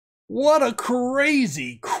What a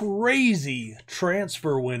crazy, crazy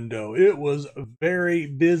transfer window. It was very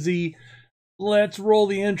busy. Let's roll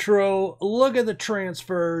the intro, look at the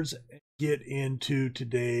transfers, and get into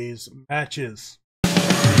today's matches.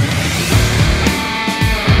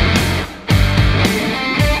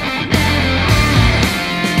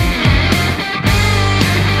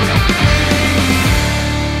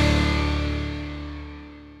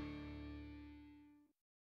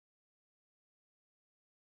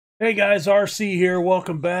 Hey guys, RC here.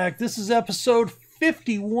 Welcome back. This is episode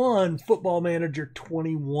 51, Football Manager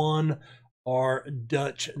 21, our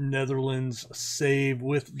Dutch Netherlands save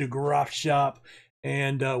with the Graafschap.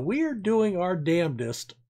 And we are doing our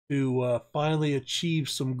damnedest to finally achieve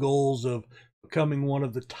some goals of becoming one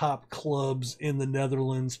of the top clubs in the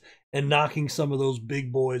Netherlands and knocking some of those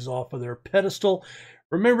big boys off of their pedestal.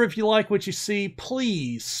 Remember, if you like what you see,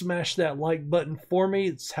 please smash that like button for me.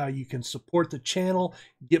 It's how you can support the channel,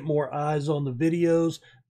 get more eyes on the videos.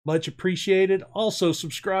 Much appreciated. Also,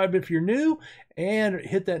 subscribe if you're new and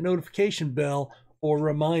hit that notification bell for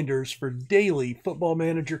reminders for daily Football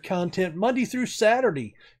Manager content Monday through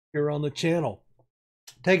Saturday here on the channel.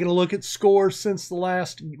 Taking a look at scores since the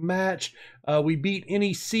last match, we beat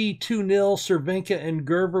NEC 2-0, Cervenka and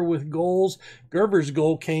Gerver with goals. Gerver's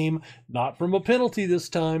goal came not from a penalty this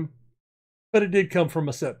time, but it did come from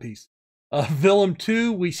a set piece. Willem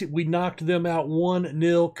 2, we knocked them out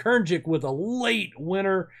 1-0. Kernjik with a late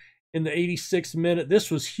winner in the 86th minute.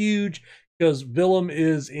 This was huge because Willem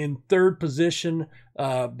is in third position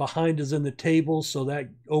behind us in the table, so that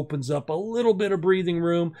opens up a little bit of breathing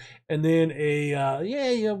room. And then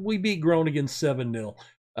we beat Groningen 7-0.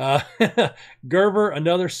 Gerver,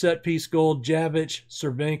 another set piece goal. Javic,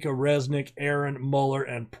 Cervenka, Resnick, Aaron, Muller,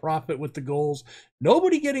 and Profit with the goals.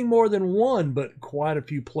 Nobody getting more than one, but quite a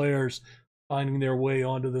few players finding their way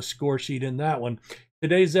onto the score sheet in that one.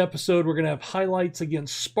 Today's episode, we're going to have highlights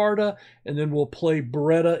against Sparta, and then we'll play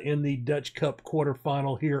Beretta in the Dutch Cup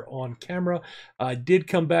quarterfinal here on camera. I did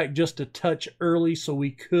come back just a touch early, so we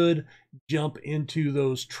could jump into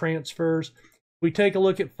those transfers. We take a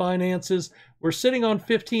look at finances. We're sitting on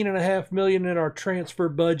 $15.5 million in our transfer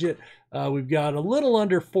budget. We've got a little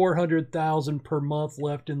under $400,000 per month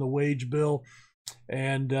left in the wage bill,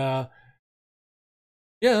 and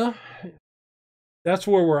yeah. That's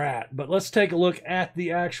where we're at. But let's take a look at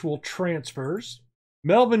the actual transfers.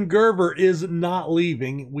 Melvin Gerver is not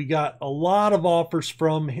leaving. We got a lot of offers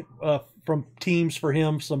from teams for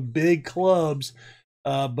him, some big clubs,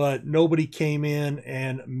 but nobody came in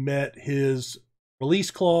and met his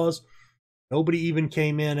release clause. Nobody even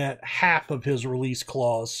came in at half of his release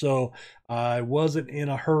clause. So I wasn't in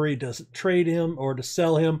a hurry to trade him or to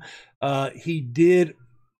sell him. He did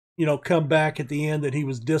come back at the end that he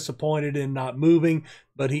was disappointed in not moving,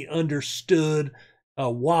 but he understood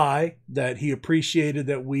why, that he appreciated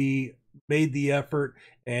that we made the effort,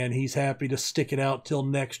 and he's happy to stick it out till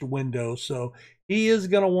next window. So he is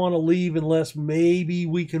going to want to leave unless maybe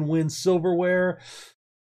we can win silverware.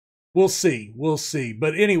 We'll see. We'll see.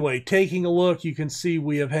 But anyway, taking a look, you can see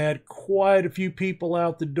we have had quite a few people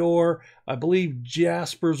out the door. I believe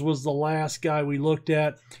Jaspers was the last guy we looked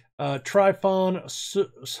at. Tryphon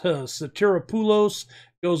Satiropoulos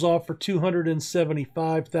goes off for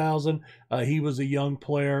 $275,000. He was a young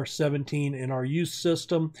player, 17 in our youth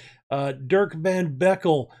system. Dirk van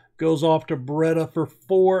Beckel goes off to Beretta for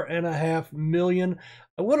 $4.5 million.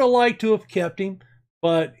 I would have liked to have kept him,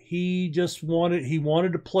 but he just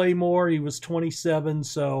wanted to play more. He was 27,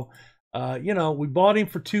 so we bought him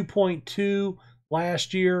for 2.2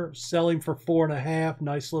 last year, selling for 4.5.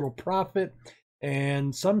 Nice little profit.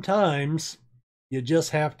 And sometimes you just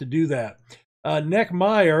have to do that. Nick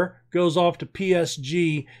Meyer goes off to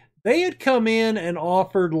PSG. They had come in and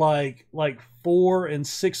offered like $4 and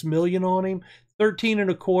 $6 million on him.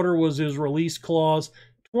 13.25 was his release clause.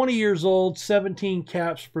 20 years old, 17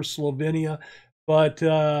 caps for Slovenia. But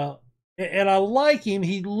and I like him.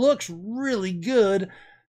 He looks really good.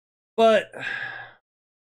 But I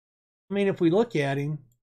mean, if we look at him,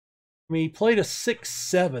 he played a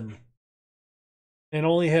 6-7. And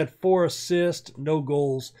only had 4 assists, no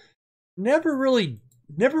goals. Never really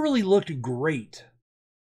looked great.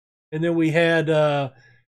 And then we had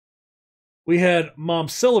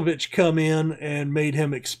Momcilovic come in and made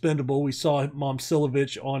him expendable. We saw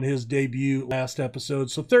Momcilovic on his debut last episode.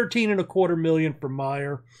 So $13.25 million for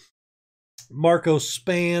Meyer. Marco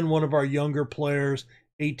Span, one of our younger players,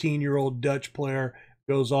 18-year-old Dutch player,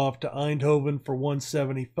 goes off to Eindhoven for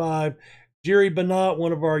 $175. Jerry Banat,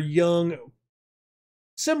 one of our young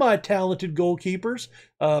semi-talented goalkeepers,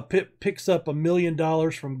 picks up $1 million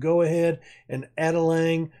from Go Ahead, and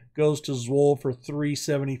Adelang goes to Zwolle for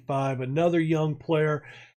 375. Another young player.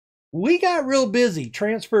 We got real busy.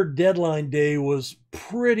 Transfer deadline day was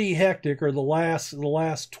pretty hectic, or the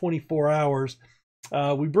last 24 hours.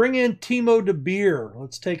 We bring in Timo de Beer.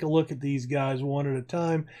 Let's take a look at these guys one at a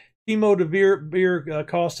time. Timo de Beer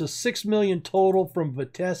cost us $6 million total from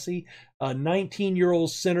Vitesse, a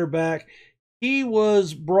 19-year-old center back. He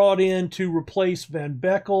was brought in to replace Van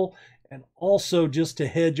Beckel and also just to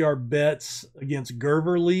hedge our bets against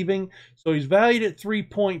Gerver leaving. So he's valued at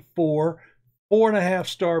 3.4,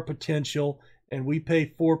 4.5-star potential, and we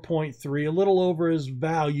pay 4.3, a little over his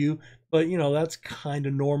value, but you know, that's kind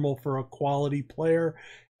of normal for a quality player.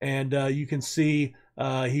 And you can see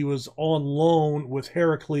he was on loan with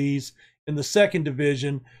Heracles in the second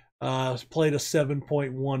division, played a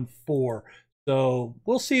 7.14. So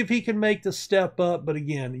we'll see if he can make the step up. But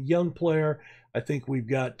again, young player, I think we've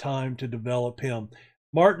got time to develop him.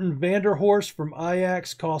 Martin Vanderhorst from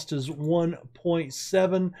Ajax cost us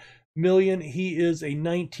 $1.7 million. He is a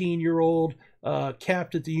 19-year-old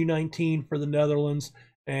capped at the U19 for the Netherlands,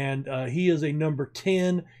 and he is a number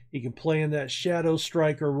 10. He can play in that shadow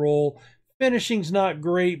striker role. Finishing's not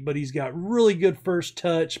great, but he's got really good first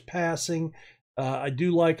touch, passing. I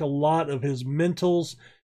do like a lot of his mentals.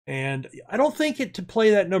 And I don't think to play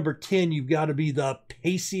that number 10, you've got to be the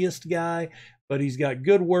paciest guy, but he's got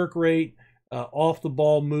good work rate, off the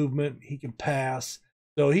ball movement. He can pass.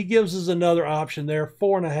 So he gives us another option there,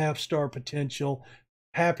 4.5-star potential.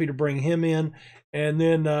 Happy to bring him in. And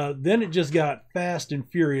then it just got fast and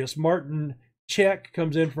furious. Martin Cech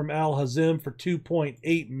comes in from Al Hazem for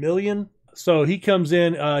 $2.8 million. So he comes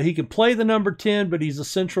in, he can play the number 10, but he's a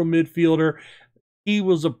central midfielder. He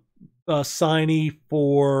was a signee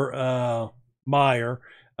for Meyer.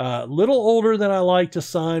 Little older than I like to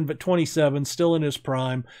sign, but 27, still in his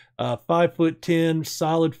prime. 5'10",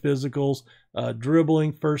 solid physicals,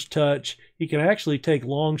 dribbling, first touch. He can actually take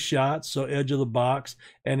long shots, so edge of the box.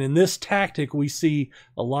 And in this tactic, we see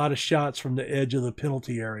a lot of shots from the edge of the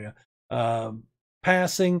penalty area.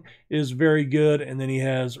 Passing is very good, and then he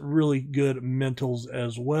has really good mentals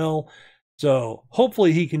as well. So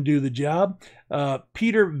hopefully he can do the job.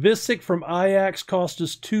 Peter Visick from Ajax cost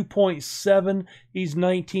us 2.7. He's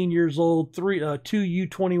 19 years old, two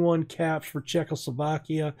U21 caps for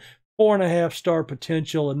Czechoslovakia, 4.5-star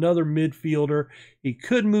potential, another midfielder. He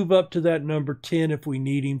could move up to that number 10 if we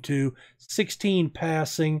need him to. 16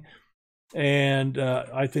 passing, and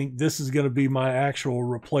I think this is going to be my actual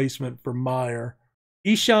replacement for Meyer.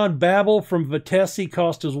 Ishan Babel from Vitesse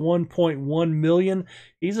cost us $1.1 million.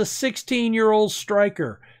 He's a 16-year-old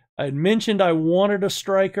striker. I had mentioned I wanted a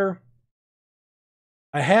striker.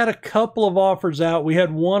 I had a couple of offers out. We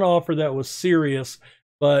had one offer that was serious,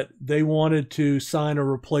 but they wanted to sign a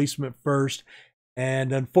replacement first,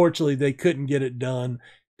 and unfortunately they couldn't get it done.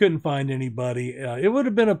 Couldn't find anybody. It would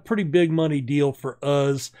have been a pretty big money deal for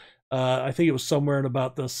us. I think it was somewhere in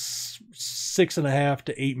about the $6.5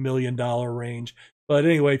 to $8 million range. But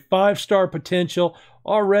anyway, 5-star potential,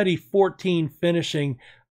 already 14 finishing.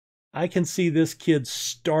 I can see this kid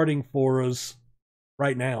starting for us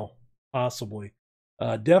right now, possibly.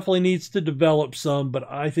 Definitely needs to develop some, but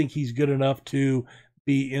I think he's good enough to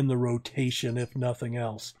be in the rotation, if nothing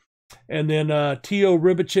else. And then Tio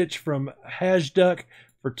Ribicic from Hajduk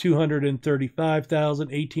for $235,000,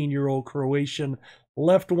 18-year-old Croatian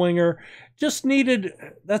left winger. Just needed,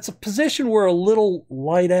 that's a position we're a little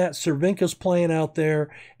light at. Cervinka's playing out there,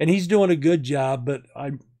 and he's doing a good job, but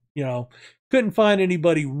I, couldn't find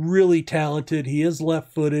anybody really talented. He is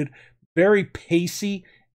left-footed, very pacey,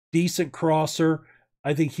 decent crosser.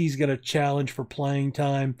 I think he's going to challenge for playing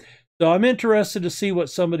time. So I'm interested to see what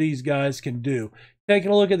some of these guys can do.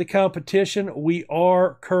 Taking a look at the competition, we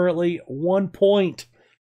are currently 1 point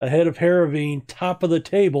ahead of Heerenveen, top of the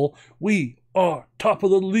table. We are top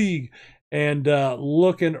of the league, and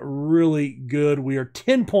looking really good. We are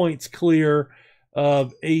 10 points clear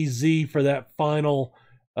of AZ for that final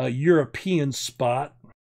European spot,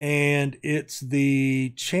 and it's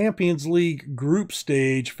the Champions League group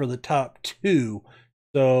stage for the top 2.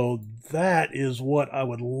 So that is what I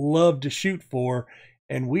would love to shoot for,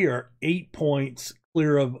 and we are 8 points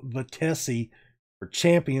clear of Vitesse for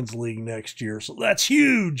Champions League next year. So that's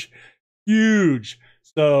huge, huge.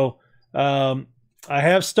 So I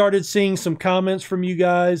have started seeing some comments from you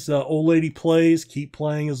guys. Old lady plays, keep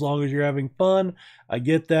playing as long as you're having fun. I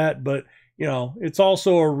get that, but it's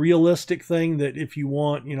also a realistic thing that if you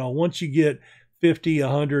want, once you get 50,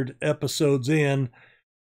 100 episodes in,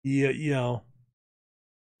 you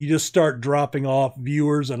you just start dropping off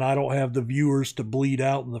viewers, and I don't have the viewers to bleed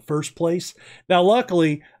out in the first place. Now,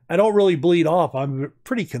 luckily, I don't really bleed off. I'm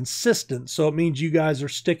pretty consistent, so it means you guys are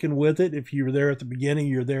sticking with it. If you were there at the beginning,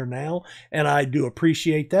 you're there now, and I do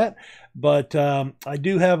appreciate that. But I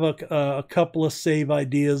do have a couple of save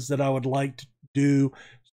ideas that I would like to do.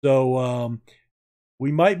 So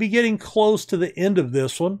we might be getting close to the end of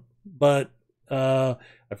this one, but I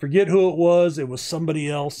forget who it was. It was somebody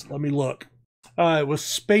else. Let me look. It was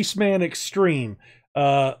Spaceman Extreme.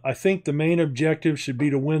 I think the main objective should be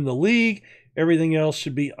to win the league. Everything else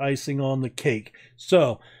should be icing on the cake.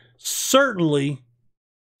 So certainly,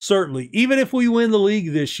 even if we win the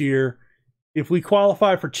league this year, if we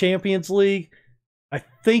qualify for Champions League, I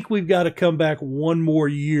think we've got to come back one more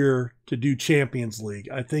year to do Champions League.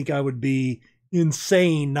 I think I would be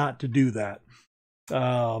insane not to do that.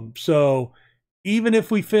 So even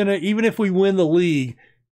if we win the league,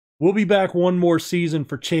 we'll be back one more season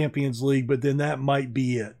for Champions League, but then that might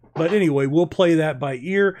be it. But anyway, we'll play that by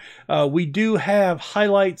ear. We do have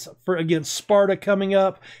highlights for against Sparta coming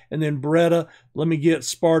up, and then Breda. Let me get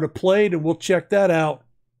Sparta played, and we'll check that out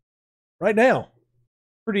right now.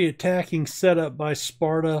 Pretty attacking setup by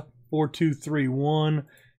Sparta, 4-2-3-1.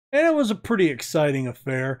 And it was a pretty exciting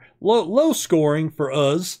affair. Low scoring for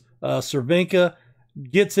us. Cervenka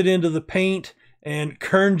gets it into the paint, and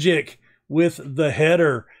Kernjik with the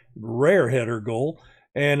header. Rare header goal.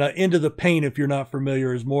 And into the paint, if you're not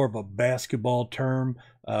familiar, is more of a basketball term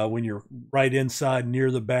when you're right inside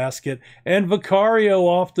near the basket. And Vicario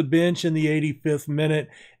off the bench in the 85th minute,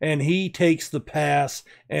 and he takes the pass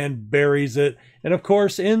and buries it. And, of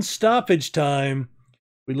course, in stoppage time,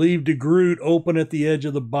 we leave De Groot open at the edge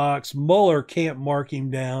of the box. Muller can't mark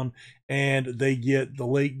him down, and they get the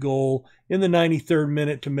late goal in the 93rd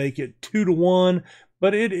minute to make it 2-1.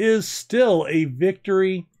 But it is still a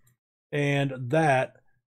victory, and that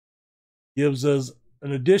gives us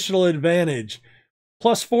an additional advantage.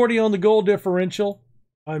 Plus 40 on the goal differential.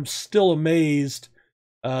 I'm still amazed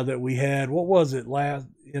that we had, what was it, last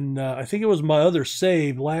in, I think it was my other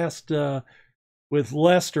save last with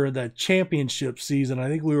Leicester, that championship season. I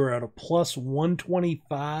think we were at a plus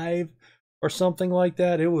 125 or something like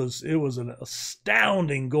that. It was an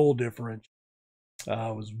astounding goal differential.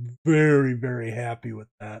 I was very, very happy with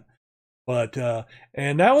that. But,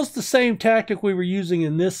 and that was the same tactic we were using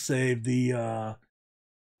in this save. The,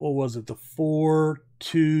 what was it? The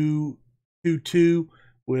 4-2-2-2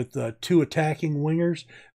 with 2 attacking wingers.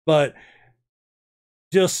 But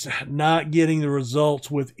just not getting the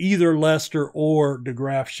results with either Leicester or the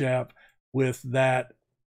Graafschap with that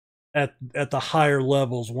at the higher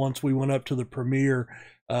levels. Once we went up to the Premier,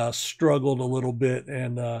 struggled a little bit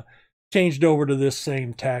and, changed over to this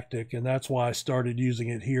same tactic, and that's why I started using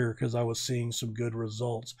it here, because I was seeing some good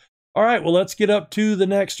results. All right, well, let's get up to the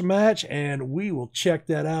next match, and we will check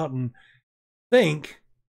that out and think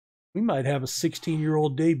we might have a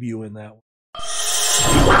 16-year-old debut in that one.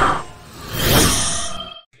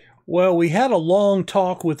 Well, we had a long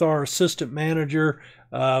talk with our assistant manager.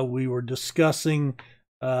 We were discussing,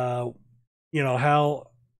 how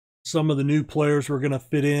some of the new players were going to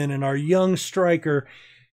fit in, and our young striker,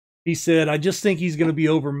 he said, I just think he's going to be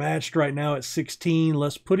overmatched right now at 16.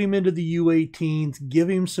 Let's put him into the U18s, give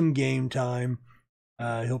him some game time.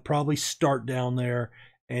 He'll probably start down there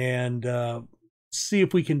and see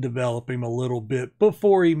if we can develop him a little bit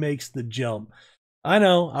before he makes the jump. I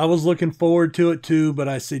know, I was looking forward to it too, but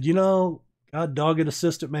I said, God dog it,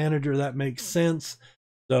 assistant manager, that makes sense.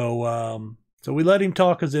 So we let him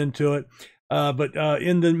talk us into it. But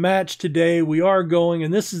in the match today, we are going,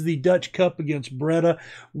 and this is the Dutch Cup against Breda.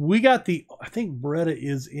 We got I think Breda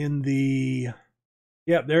is in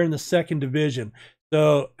they're in the second division.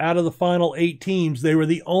 So out of the final 8 teams, they were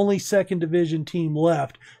the only second division team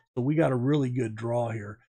left. So we got a really good draw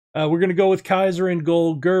here. We're going to go with Kaiser in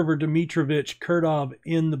goal, Gerver, Dimitrovic, Kurdov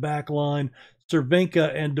in the back line,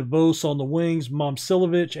 Cervenka and DeVos on the wings,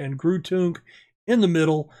 Momcilovic and Grutunk in the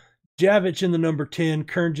middle, Javic in the number 10,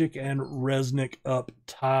 Kernjik and Resnick up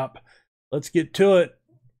top. Let's get to it.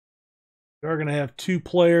 We're going to have 2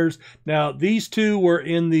 players. Now, these 2 were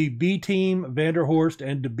in the B team, Vanderhorst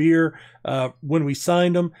and De Beer. When we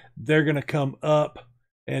signed them, they're going to come up.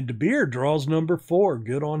 And De Beer draws number 4.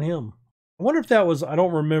 Good on him. I wonder if that was, I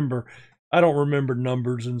don't remember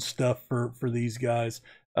numbers and stuff for these guys.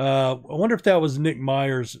 I wonder if that was Nick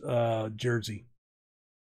Meyer's jersey.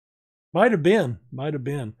 Might have been.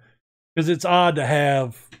 Because it's odd to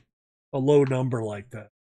have a low number like that.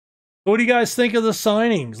 So what do you guys think of the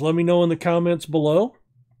signings? Let me know in the comments below.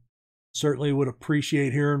 Certainly would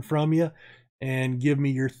appreciate hearing from you. And give me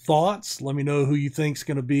your thoughts. Let me know who you think is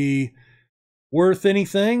going to be worth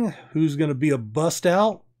anything? Who's going to be a bust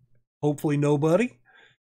out? Hopefully nobody.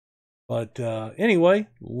 But anyway,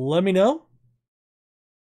 let me know.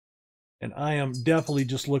 And I am definitely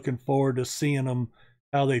just looking forward to seeing them,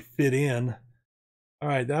 how they fit in. All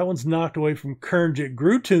right, that one's knocked away from Kernjik.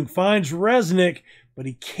 Grutunk finds Resnick, but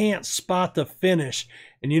he can't spot the finish.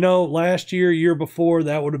 And you know, last year, year before,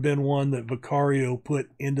 that would have been one that Vicario put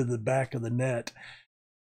into the back of the net.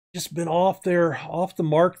 Just been off the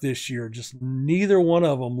mark this year. Just neither one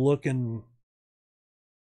of them looking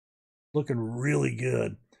really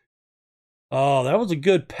good. Oh, that was a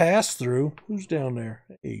good pass through. Who's down there?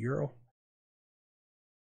 Hey, girl.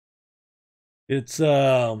 It's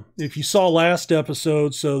if you saw last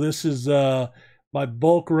episode, so this is my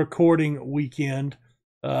bulk recording weekend,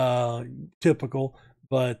 typical,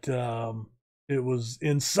 but it was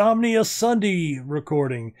Insomnia Sunday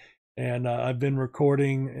recording, and I've been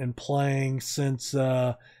recording and playing since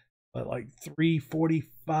like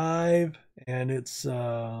 3:45, and it's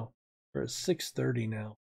we're at 6:30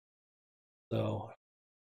 now, so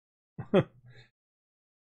at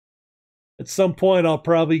some point I'll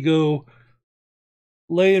probably go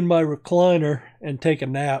lay in my recliner and take a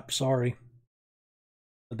nap. Sorry.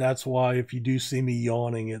 But that's why if you do see me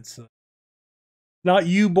yawning, it's not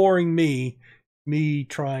you boring me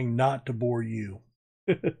trying not to bore you.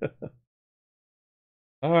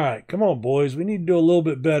 All right, come on, boys. We need to do a little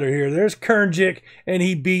bit better here. There's Kernjik, and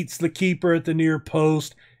he beats the keeper at the near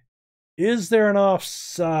post. Is there an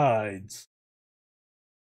offsides?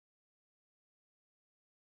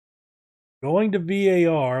 Going to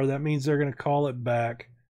VAR, that means they're going to call it back.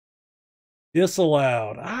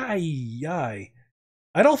 Disallowed. Aye.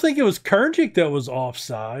 I don't think it was Kernjik that was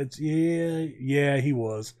offsides. Yeah, he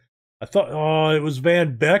was. I thought, it was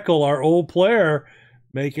Van Beckel, our old player,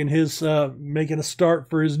 making a start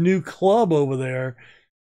for his new club over there.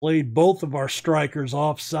 Played both of our strikers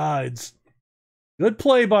offsides. Good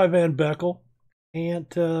play by Van Beckel. Can't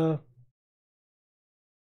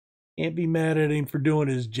be mad at him for doing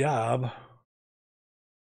his job.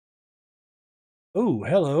 Oh,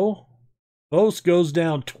 hello. Bose goes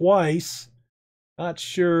down twice. Not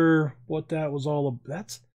sure what that was all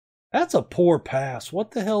about. That's a poor pass.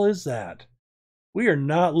 What the hell is that? We are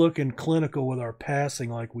not looking clinical with our passing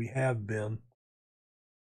like we have been.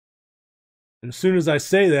 And as soon as I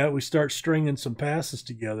say that, we start stringing some passes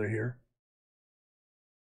together here.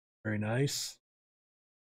 Very nice.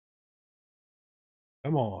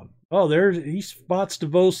 Come on. Oh, he spots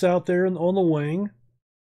DeVos out there on the wing.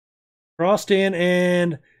 Crossed in,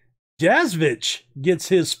 and Jazvich gets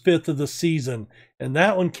his 5th of the season. And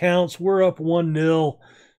that one counts. We're up 1-0.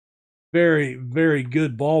 Very, very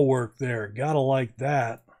good ball work there. Gotta like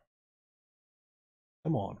that.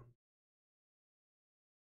 Come on.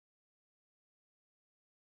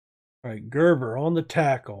 All right, Gerber on the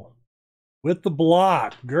tackle. With the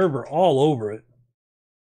block. Gerber all over it.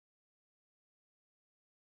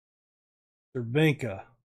 Cervenka.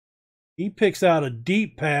 He picks out a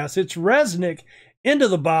deep pass. It's Resnick into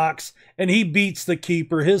the box, and he beats the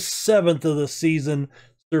keeper, his 7th of the season.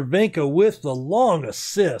 Cervenka with the long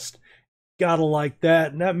assist. Gotta like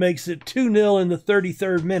that, and that makes it 2-0 in the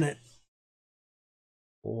 33rd minute.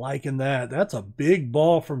 Liking that. That's a big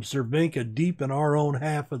ball from Cervenka deep in our own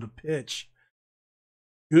half of the pitch.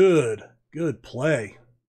 Good play.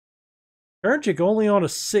 Kernjik only on a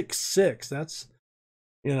 6-6. That's,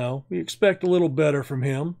 we expect a little better from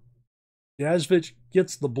him. Jazvich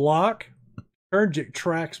gets the block. Kernjik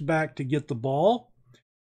tracks back to get the ball.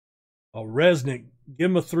 Resnick, give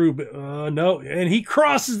him a through. No, and he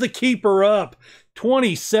crosses the keeper up.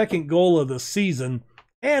 22nd goal of the season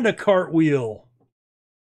and a cartwheel.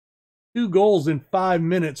 2 goals in 5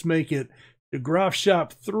 minutes make it the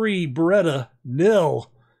Graafschap 3, Breda 0.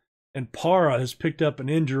 And Para has picked up an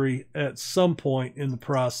injury at some point in the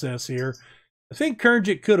process here. I think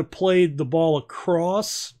Kernjik could have played the ball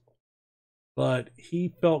across, but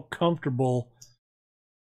he felt comfortable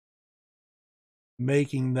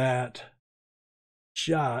making that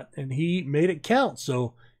shot, and he made it count.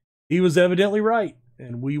 So he was evidently right,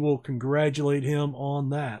 and we will congratulate him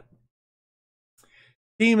on that.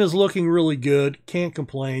 Team is looking really good. Can't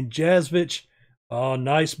complain. Jazvich,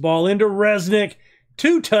 nice ball into Resnick.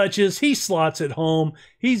 2 touches. He slots it home.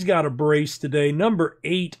 He's got a brace today. Number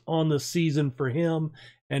 8 on the season for him,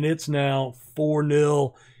 and it's now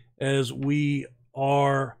 4-0 as we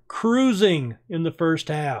are cruising in the first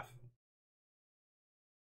half.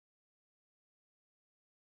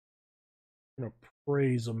 I'm going to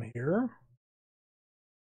praise him here.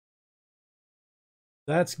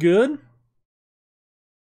 That's good.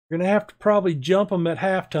 We're going to have to probably jump him at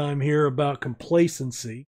halftime here about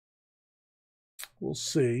complacency. We'll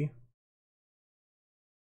see.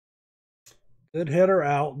 Good header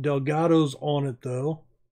out. Delgado's on it, though.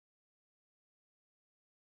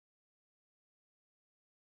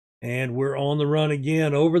 And we're on the run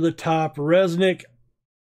again. Over the top. Resnick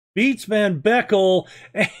beats Van Beckel.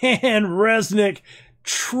 And Resnick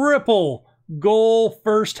triple goal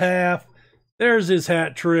first half. There's his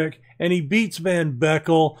hat trick. And he beats Van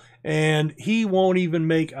Beckel. And he won't even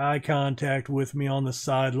make eye contact with me on the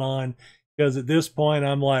sideline. Because at this point,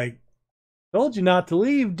 I'm like, told you not to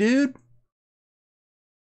leave, dude.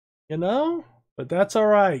 You know? But that's all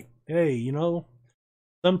right. Hey, you know,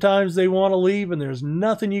 sometimes they want to leave and there's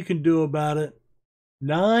nothing you can do about it.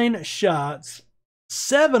 9 shots,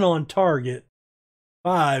 7 on target,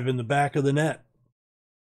 5 in the back of the net.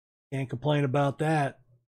 Can't complain about that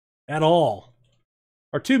at all.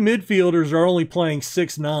 Our 2 midfielders are only playing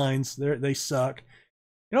 6'9s. They suck.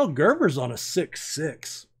 You know, Gerber's on a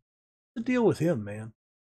 6'6". What's the deal with him, man?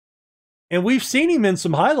 And we've seen him in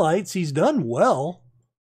some highlights. He's done well.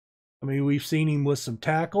 I mean, we've seen him with some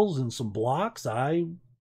tackles and some blocks. I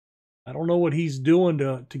don't know what he's doing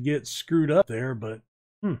to get screwed up there, but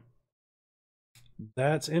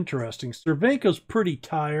that's interesting. Cervenka's pretty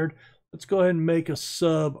tired. Let's go ahead and make a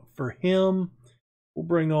sub for him. We'll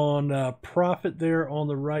bring on Profit there on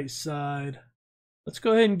the right side. Let's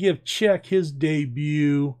go ahead and give Czech his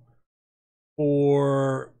debut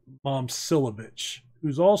for Momcilovic,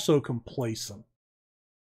 who's also complacent.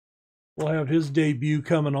 We'll have his debut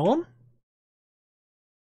coming on.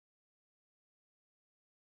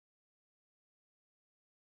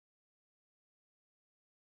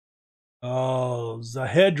 Oh,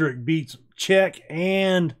 Zahedric beats Czech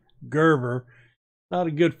and Gerber. Not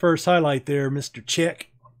a good first highlight there, Mr. Czech.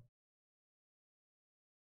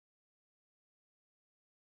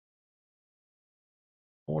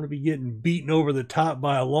 I want to be getting beaten over the top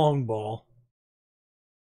by a long ball.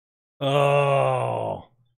 Oh.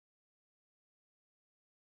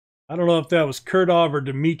 I don't know if that was Kurtov or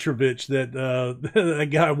Dimitrovic that that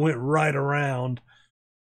guy went right around.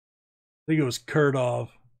 I think it was Kurtov.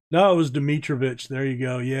 No, it was Dimitrovic. There you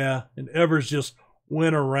go. Yeah. And Evers just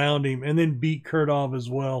went around him and then beat Kurtov as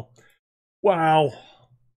well. Wow.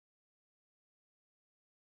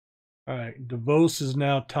 All right. DeVos is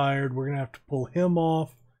now tired. We're going to have to pull him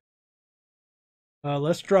off.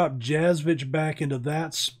 Let's drop Jazvic back into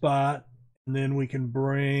that spot. And then we can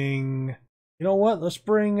bring, you know what? Let's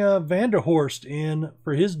bring Vanderhorst in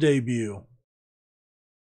for his debut.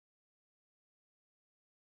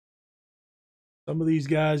 Some of these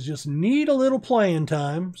guys just need a little playing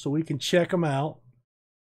time so we can check them out.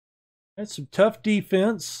 That's some tough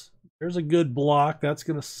defense. There's a good block. That's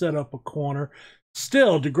going to set up a corner.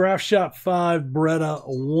 Still, to Graafschap 5, Breda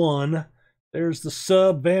 1. There's the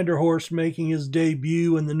sub, Vanderhorst making his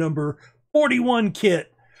debut in the number 41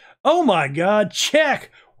 kit. Oh my God,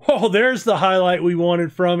 check. Oh, there's the highlight we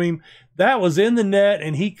wanted from him. That was in the net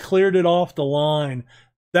and he cleared it off the line.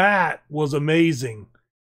 That was amazing.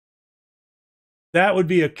 That would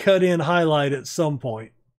be a cut-in highlight at some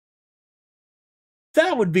point.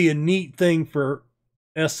 That would be a neat thing for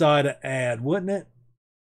SI to add, wouldn't it?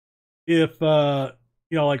 If,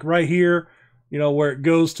 you know, like right here, you know, where it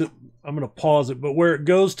goes to, I'm going to pause it, but where it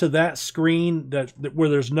goes to that screen that where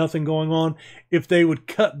there's nothing going on, if they would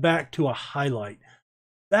cut back to a highlight,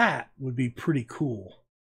 that would be pretty cool.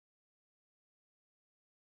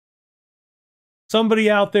 Somebody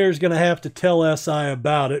out there is going to have to tell SI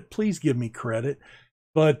about it. Please give me credit.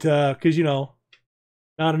 But, because, you know,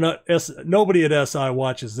 not enough, nobody at SI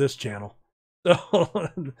watches this channel. So,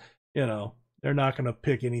 you know, they're not going to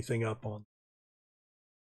pick anything up on.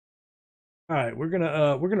 All right, we're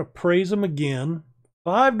gonna praise them again.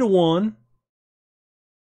 5-1.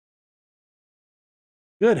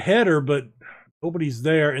 Good header, but nobody's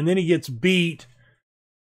there. And then he gets beat.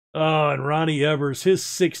 And Ronnie Evers, his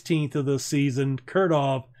 16th of the season.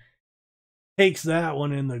 Kurtov takes that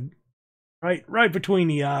one in the right between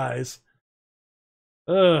the eyes.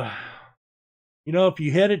 You know, if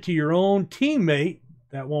you head it to your own teammate,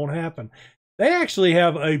 that won't happen. They actually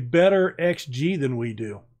have a better XG than we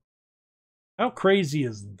do. How crazy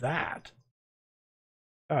is that?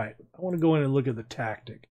 All right, I want to go in and look at the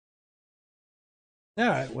tactic. All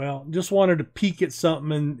right, well, just wanted to peek at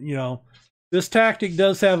something, and you know, this tactic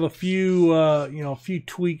does have a few, you know, a few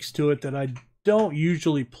tweaks to it that I don't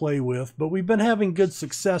usually play with, but we've been having good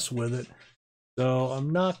success with it, so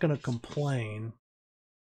I'm not going to complain.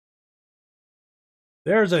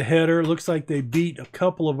 There's a header. Looks like they beat a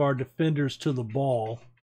couple of our defenders to the ball.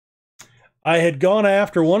 I had gone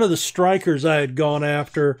after, one of the strikers I had gone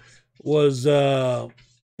after was, I think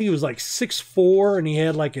he was like 6'4", and he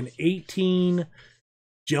had like an 18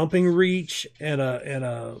 jumping reach and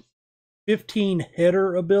a 15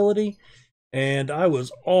 header ability, and I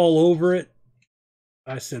was all over it.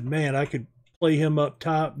 I said, man, I could play him up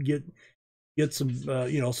top, get some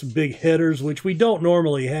some big headers, which we don't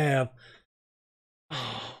normally have.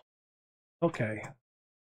 Okay.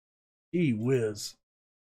 Gee whiz.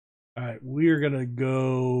 All right, we're going to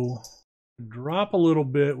go drop a little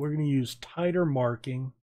bit. We're going to use tighter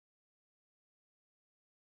marking.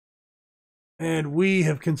 And we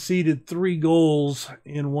have conceded 3 goals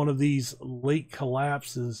in one of these late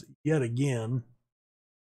collapses yet again.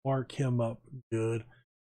 Mark him up good.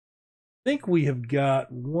 I think we have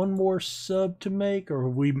got one more sub to make, or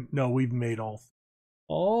have we? No, we've made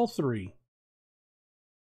all 3.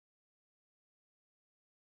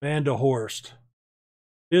 Van der Horst,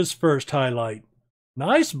 his first highlight.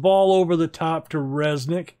 Nice ball over the top to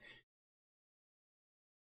Resnick.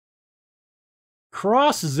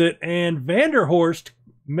 Crosses it, and Van der Horst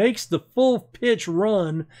makes the full pitch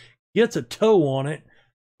run, gets a toe on it,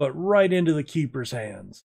 but right into the keeper's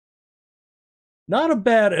hands. Not a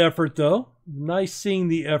bad effort, though. Nice seeing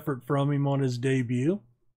the effort from him on his debut.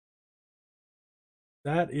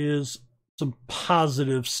 That is some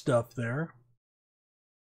positive stuff there.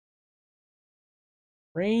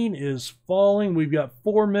 Rain is falling. We've got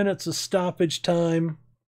 4 minutes of stoppage time.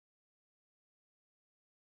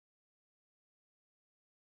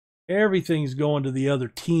 Everything's going to the other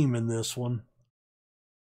team in this one.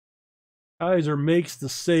 Kaiser makes the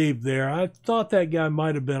save there. I thought that guy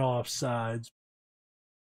might have been offsides.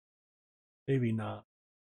 Maybe not.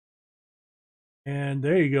 And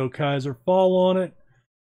there you go, Kaiser. Fall on it.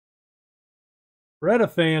 Reda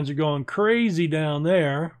fans are going crazy down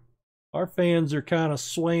there. Our fans are kind of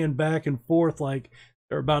swaying back and forth like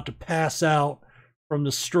they're about to pass out from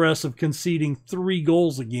the stress of conceding 3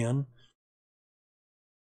 goals again.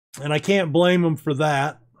 And I can't blame them for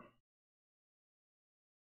that.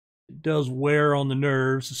 It does wear on the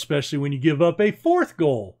nerves, especially when you give up a 4th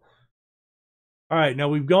goal. All right, now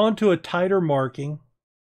we've gone to a tighter marking.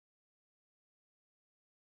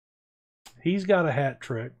 He's got a hat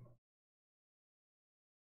trick.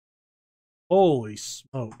 Holy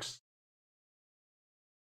smokes.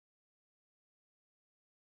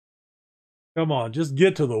 Come on, just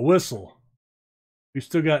get to the whistle. We've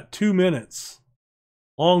still got 2 minutes.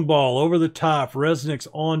 Long ball over the top. Resnick's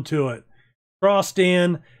onto it. Crossed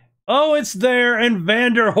in. Oh, it's there. And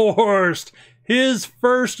Van der Horst, his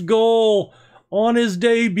first goal on his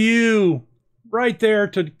debut. Right there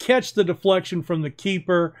to catch the deflection from the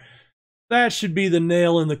keeper. That should be the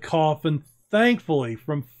nail in the coffin. Thankfully,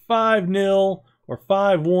 from 5-0 or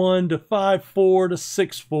 5-1 to 5-4 to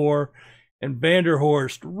 6-4. And Van der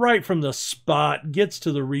Horst, right from the spot, gets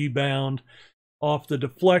to the rebound off the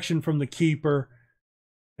deflection from the keeper.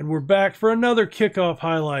 And we're back for another kickoff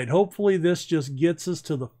highlight. Hopefully this just gets us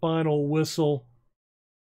to the final whistle.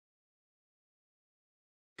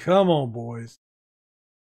 Come on, boys.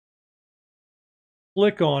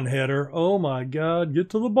 Flick on header. Oh my God, get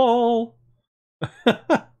to the ball.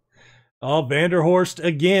 Oh, Van der Horst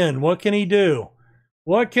again. What can he do?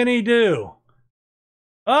 What can he do?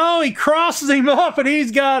 Oh, he crosses him off, and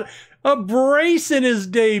he's got a brace in his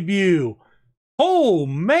debut. Oh,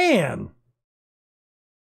 man.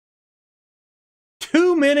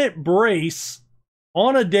 2-minute brace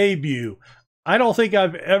on a debut. I don't think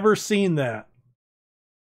I've ever seen that.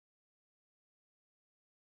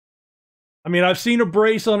 I mean, I've seen a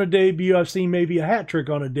brace on a debut. I've seen maybe a hat trick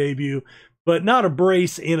on a debut, but not a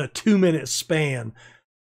brace in a 2-minute span.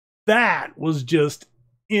 That was just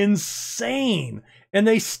insane. And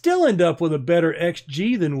they still end up with a better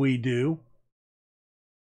XG than we do.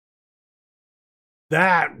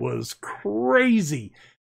 That was crazy.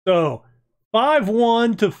 So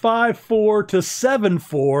 5-1 to 5-4 to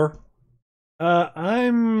 7-4.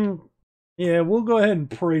 We'll go ahead and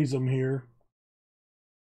praise them here.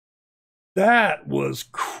 That was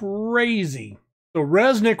crazy. So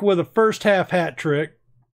Resnick with a first half hat trick.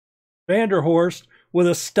 Van der Horst with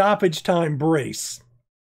a stoppage time brace.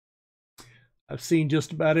 I've seen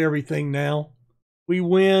just about everything now. We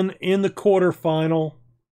win in the quarterfinal.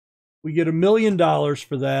 We get $1 million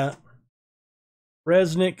for that.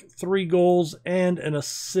 Resnick, 3 goals and an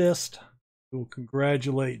assist. We'll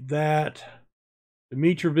congratulate that.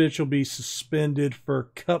 Dimitrovic will be suspended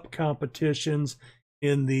for cup competitions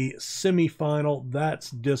in the semifinal.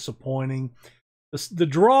 That's disappointing. The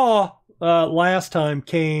draw last time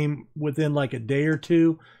came within like a day or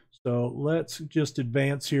two. So let's just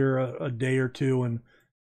advance here a day or two and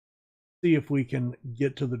see if we can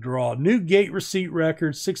get to the draw. New gate receipt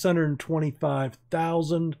record,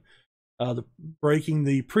 625,000. breaking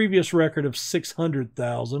the previous record of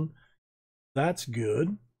 600,000. That's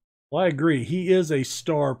good. Well, I agree. He is a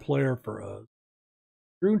star player for us.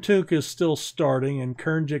 Gruntuk is still starting, and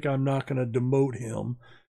Kernjik, I'm not going to demote him.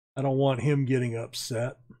 I don't want him getting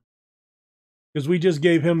upset because we just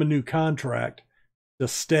gave him a new contract to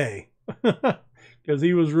stay because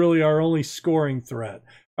he was really our only scoring threat.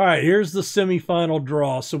 All right, here's the semifinal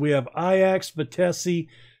draw. So we have Ajax, Vitesse,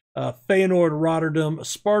 Feyenoord Rotterdam,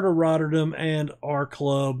 Sparta Rotterdam, and our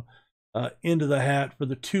club into the hat for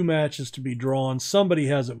the 2 matches to be drawn. Somebody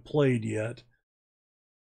hasn't played yet.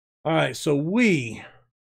 All right, so we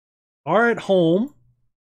are at home,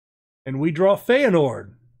 and we draw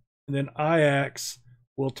Feyenoord. And then Ajax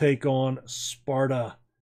will take on Sparta.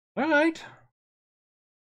 All right.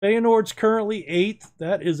 Feyenoord's currently 8th.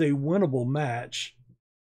 That is a winnable match.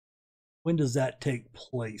 When does that take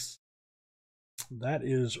place? That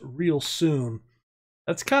is real soon.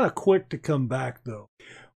 That's kind of quick to come back, though.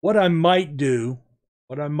 What I might do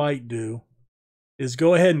is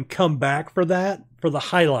go ahead and come back for that, for the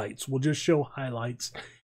highlights. We'll just show highlights.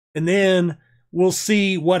 And then we'll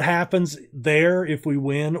see what happens there, if we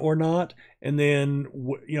win or not. And then,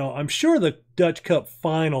 you know, I'm sure the Dutch Cup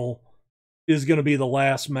final is going to be the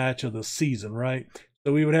last match of the season, right?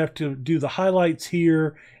 So we would have to do the highlights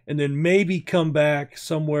here and then maybe come back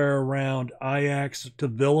somewhere around Ajax to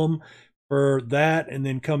Willem for that, and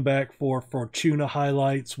then come back for Fortuna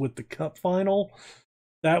highlights with the cup final.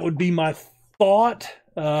 That would be my thought.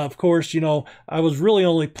 Of course, you know, I was really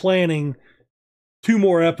only planning 2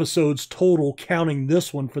 more episodes total, counting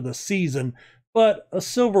this one for the season, but a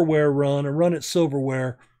silverware run, a run at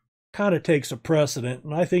silverware, kind of takes a precedent,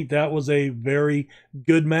 and I think that was a very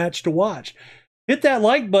good match to watch. Hit that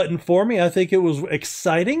like button for me. I think it was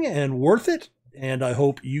exciting and worth it, and I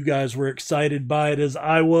hope you guys were excited by it as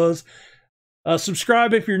I was.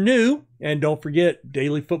 Subscribe if you're new, and don't forget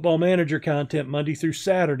daily Football Manager content Monday through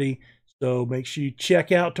Saturday. So make sure you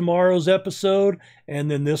check out tomorrow's episode,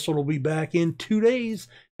 and then this one will be back in 2 days.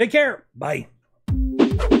 Take care. Bye.